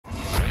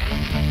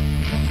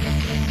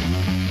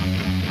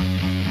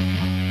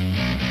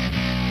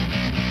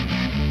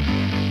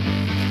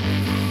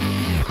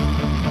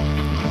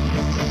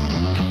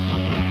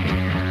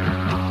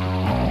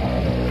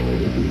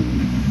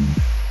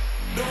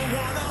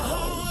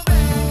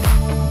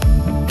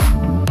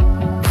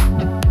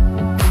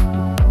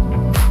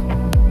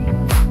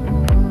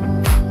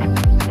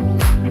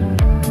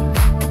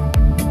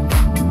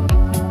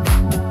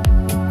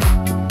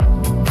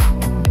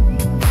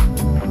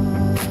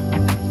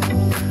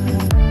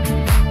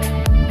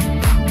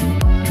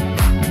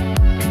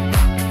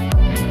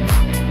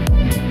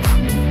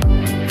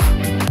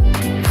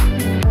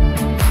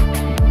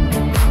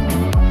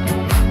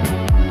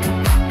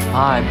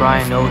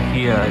Bryan Lo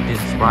here.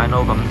 This is Bryan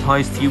Lo from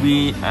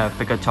TOYSTV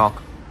Figure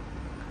Talk.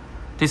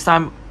 This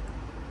time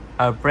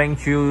I bring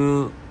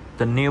you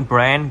the new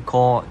brand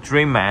called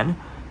Dreaman,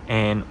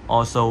 and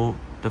also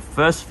the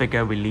first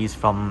figure released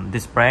from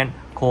this brand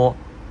called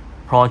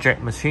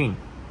Project Machine.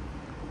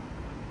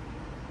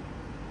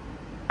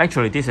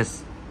 Actually, this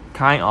is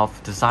kind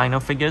of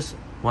designer figures,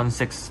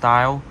 1/6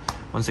 style,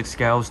 1/6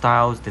 scale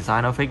styles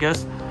designer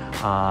figures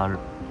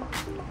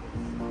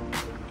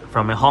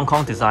from a Hong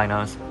Kong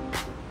designers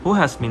who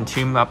has been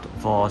teamed up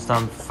for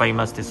some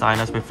famous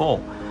designers before,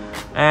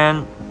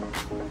 and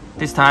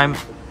this time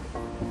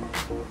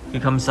he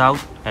comes out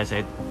as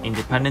an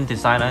independent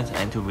designer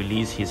and to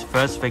release his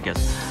first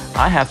figures.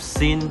 I have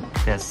seen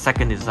the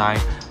second design.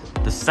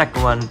 The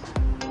second one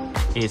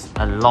is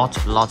a lot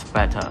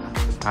better,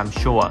 I'm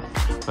sure,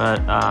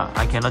 but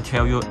I cannot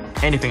tell you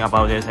anything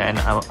about this, and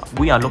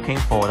we are looking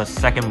for the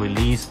second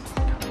release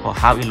for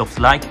how it looks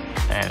like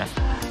and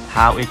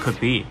how it could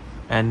be.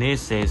 And it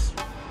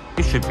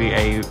should be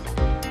a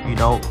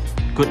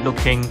good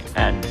looking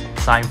and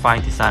sci-fi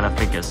designer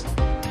figures,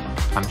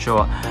 I'm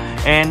sure.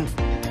 And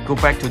go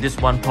back to this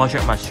one,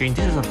 Project Machine.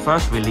 This is the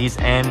first release,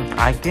 and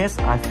I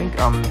think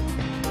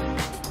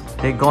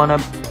they're gonna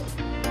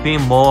be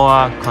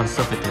more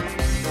conservative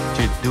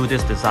to do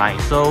this design,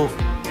 so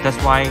that's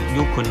why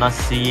you could not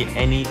see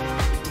any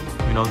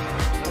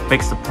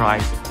big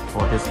surprise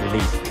for this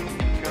release.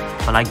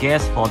 But I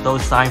guess for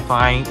those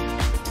sci-fi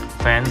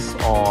fans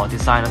or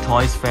designer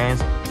toys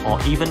fans, or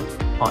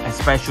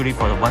especially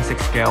for the 1/6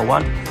 scale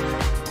one,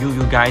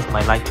 you guys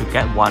might like to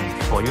get one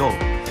for you.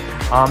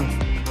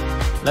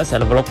 Let's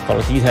have a look for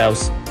the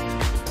details.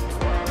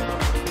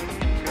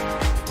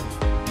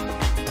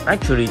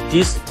 Actually,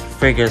 these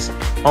figures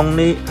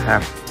only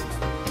have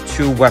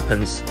two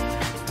weapons,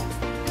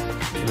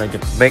 like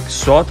a big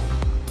sword,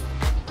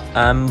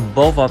 and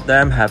both of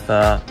them have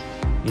the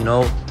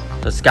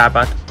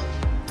scabbard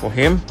for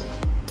him,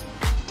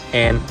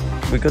 and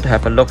we could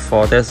have a look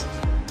for this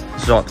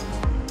sword.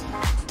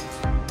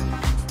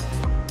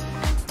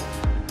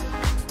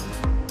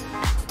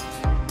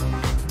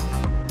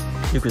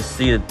 You could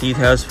see the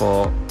details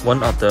for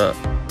one of the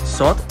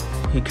sword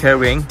he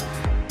carrying.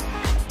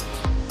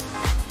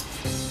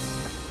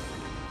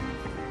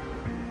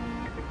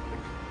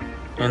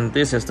 And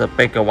this is the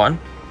bigger one.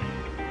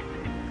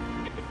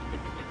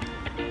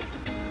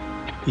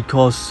 He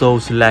calls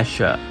Soul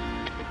Slasher.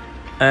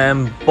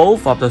 And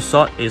both of the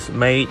sword is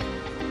made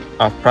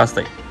of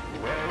plastic.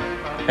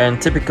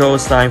 And typical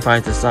sci-fi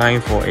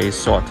design for a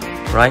sword,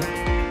 right?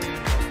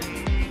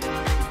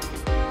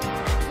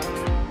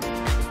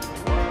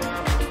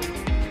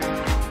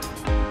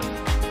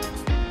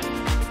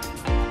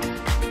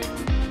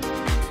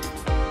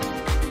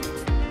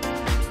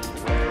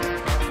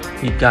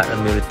 He got a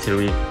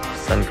military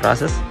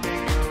sunglasses,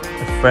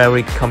 a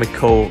very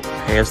comical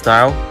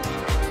hairstyle.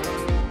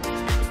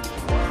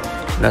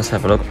 Let's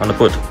have a look on the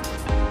boot.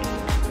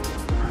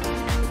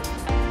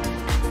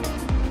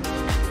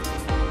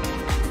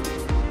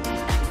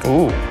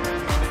 Ooh.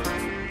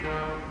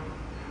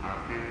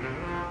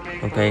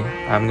 Okay,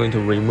 I'm going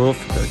to remove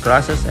the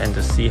glasses and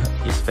to see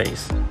his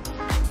face.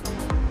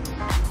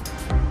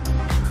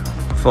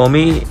 For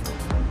me,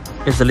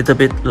 it's a little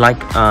bit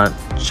like a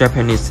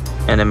Japanese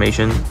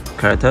animation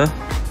character.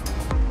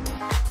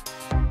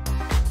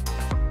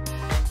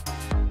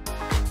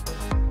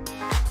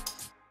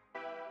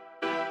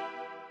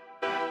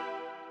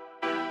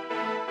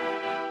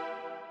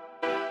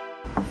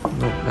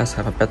 Let's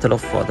have a better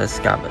look for the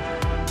scabbard.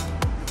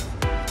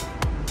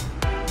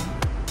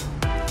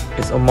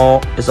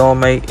 It's all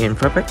made in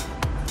fabric,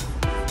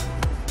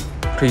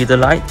 pretty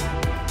light,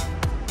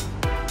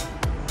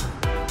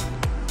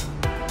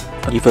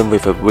 even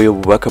with a real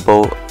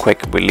workable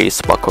quick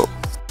release buckle.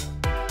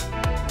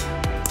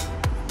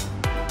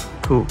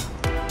 Cool.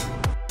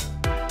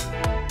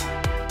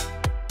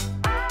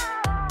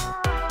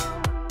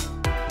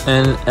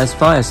 And as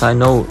far as I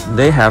know,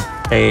 they have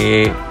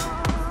a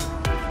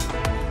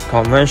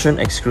convention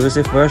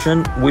exclusive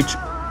version which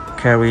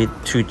carry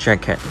two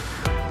jackets,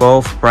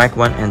 both black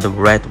one and the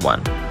red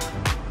one.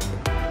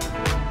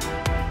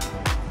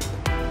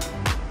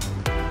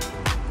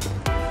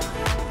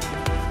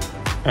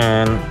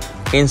 And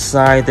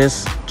inside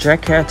this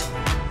jacket,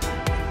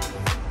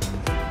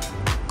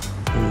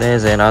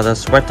 there's another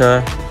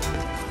sweater,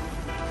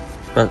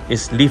 but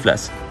it's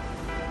sleeveless.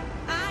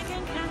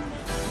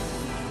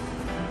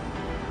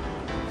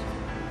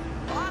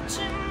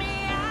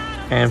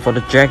 And for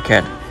the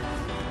jacket,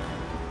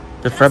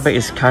 the fabric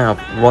is kind of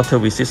water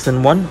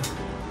resistant one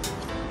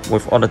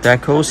with all the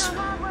decals.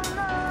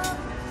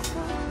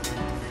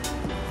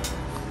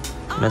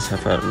 Let's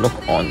have a look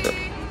on the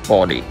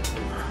body.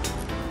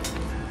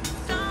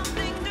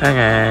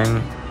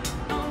 And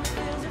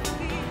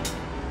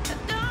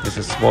this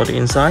is body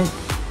inside.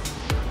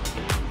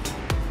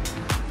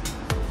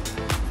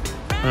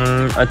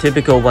 A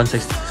typical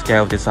 1/6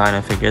 scale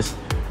designer figures.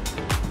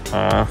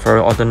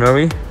 Very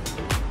ordinary.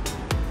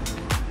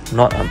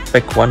 Not a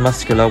big one,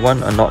 muscular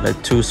one, and not a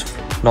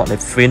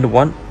thin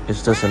one.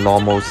 It's just a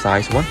normal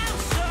size one.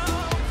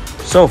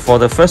 So for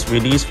the first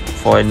release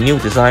for a new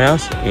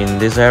designers in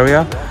this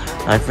area,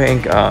 I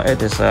think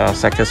it is a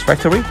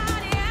satisfactory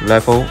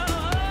level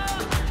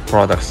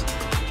products.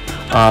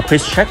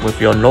 Please check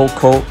with your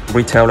local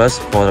retailers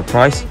for the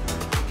price.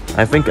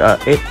 I think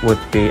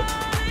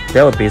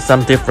there would be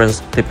some difference,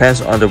 depends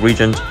on the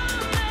region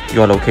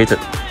you are located.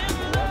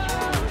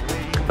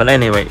 But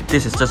anyway,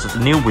 this is just a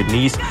new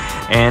release,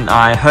 and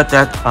I heard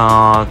that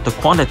the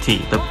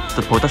quantity,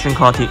 the production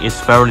quantity is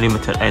very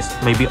limited, as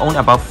maybe only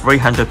about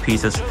 300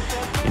 pieces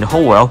in the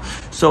whole world.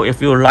 So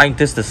if you like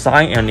this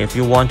design and if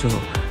you want to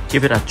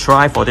give it a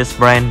try for this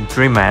brand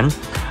Dreaman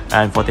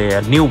and for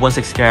their new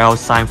 1/6 scale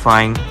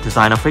sci-fi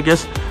designer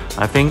figures,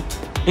 I think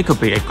it could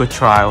be a good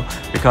trial,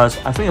 because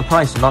I think the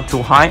price is not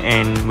too high,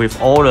 and with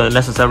all the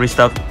necessary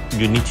stuff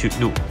you need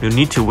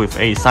to with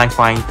a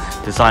sci-fi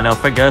designer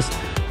figures,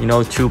 you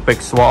know, 2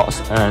 big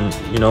swords and,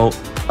 you know,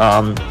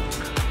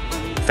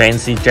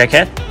 fancy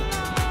jacket,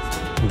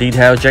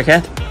 detailed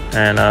jacket,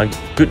 and a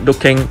good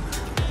looking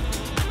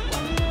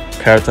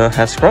character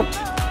head sculpt,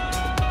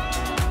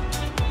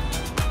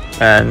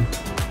 and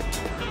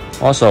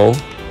also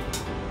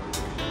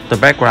the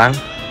background.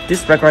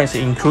 This background is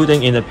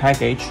included in the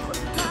package.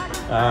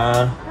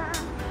 A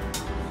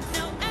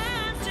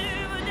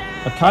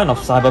kind of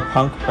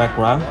cyberpunk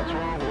background.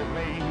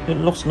 It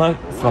looks like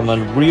from a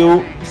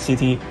real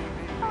city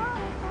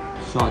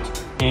shot,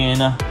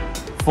 and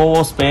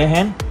 4 spare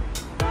hand.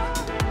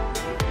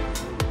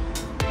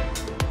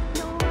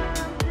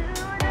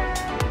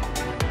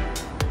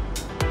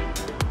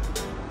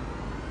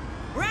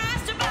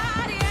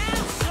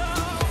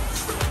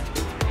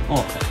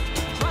 Oh,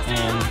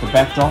 and the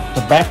backdrop,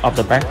 the back of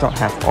the backdrop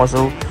have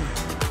also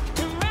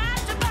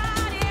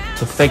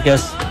the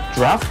figures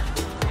draft.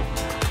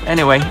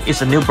 Anyway,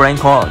 it's a new brand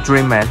called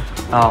Dreaman,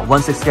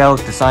 1/6 scale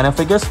designer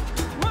figures,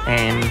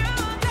 and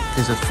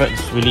this is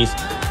first release.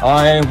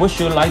 I wish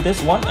you like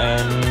this one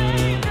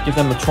and give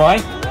them a try.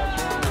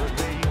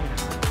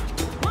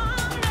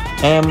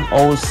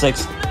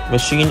 M-06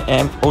 machine,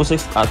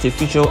 M-06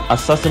 artificial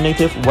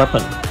assassinative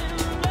weapon.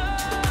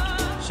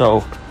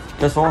 So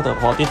that's all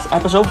for this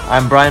episode.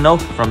 I'm Bryan Lo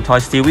from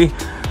TOYSTV.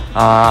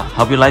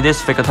 Hope you like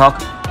this figure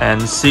talk,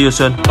 and see you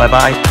soon. Bye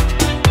bye.